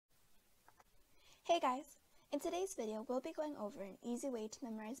Hey guys! In today's video, we'll be going over an easy way to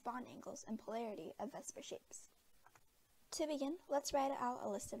memorize bond angles and polarity of VSEPR shapes. To begin, let's write out a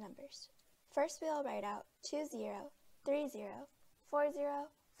list of numbers. First, we'll write out 2, 0, 3, 0, 4, 0,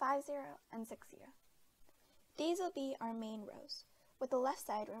 5, 0, and 6, 0. These will be our main rows, with the left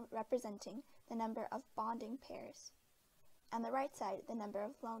side representing the number of bonding pairs, and the right side the number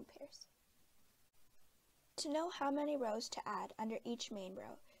of lone pairs. To know how many rows to add under each main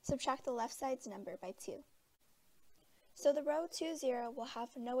row, subtract the left side's number by 2. So the row 2, 0 will have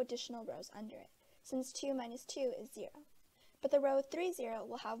no additional rows under it, since 2 minus 2 is 0. But the row 3, 0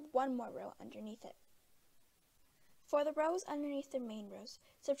 will have one more row underneath it. For the rows underneath the main rows,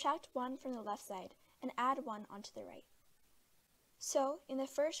 subtract 1 from the left side and add 1 onto the right. So in the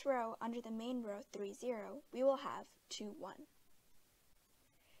first row under the main row 3, 0, we will have 2, 1.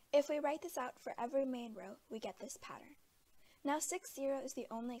 If we write this out for every main row, we get this pattern. Now 6, 0 is the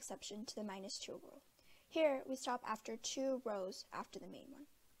only exception to the minus 2 rule. Here, we stop after 2 rows after the main one.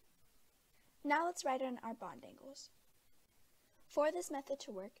 Now let's write in our bond angles. For this method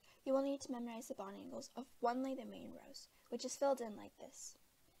to work, you will need to memorize the bond angles of only the main rows, which is filled in like this.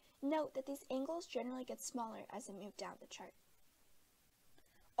 Note that these angles generally get smaller as they move down the chart.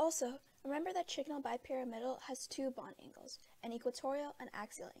 Also, remember that trigonal bipyramidal has 2 bond angles, an equatorial and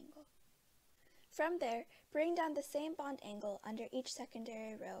axial angle. From there, bring down the same bond angle under each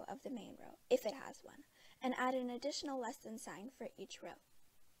secondary row of the main row, if it has one, and add an additional less than sign for each row.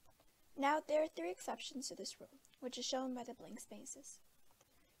 Now, there are 3 exceptions to this rule, which is shown by the blank spaces.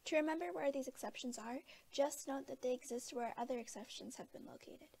 To remember where these exceptions are, just note that they exist where other exceptions have been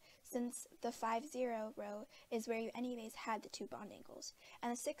located, since the 5, 0 row is where you anyways had the 2 bond angles,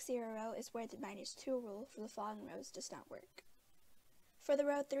 and the 6, 0 row is where the minus 2 rule for the following rows does not work. For the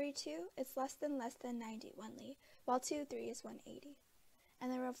row 3, 2, it's less than 90 only, while 2, 3 is 180.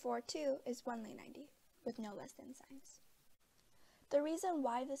 And the row 4, 2 is only 90, with no less than signs. The reason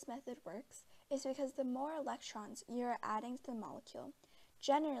why this method works is because the more electrons you are adding to the molecule,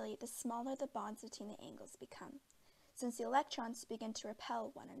 generally the smaller the bonds between the angles become, since the electrons begin to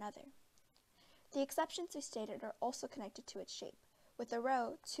repel one another. The exceptions we stated are also connected to its shape, with the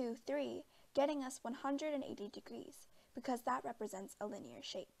row 2, 3 getting us 180 degrees, because that represents a linear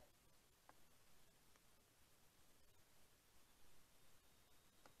shape.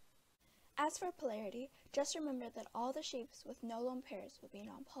 As for polarity, just remember that all the shapes with no lone pairs will be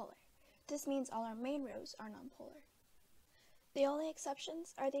nonpolar. This means all our main rows are nonpolar. The only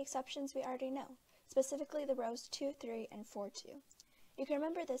exceptions are the exceptions we already know, specifically the rows 2, 3, and 4, 2. You can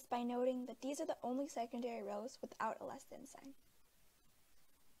remember this by noting that these are the only secondary rows without a less than sign.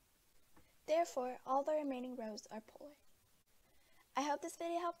 Therefore, all the remaining rows are polar. I hope this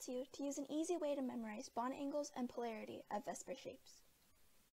video helped you to use an easy way to memorize bond angles and polarity of VSEPR shapes.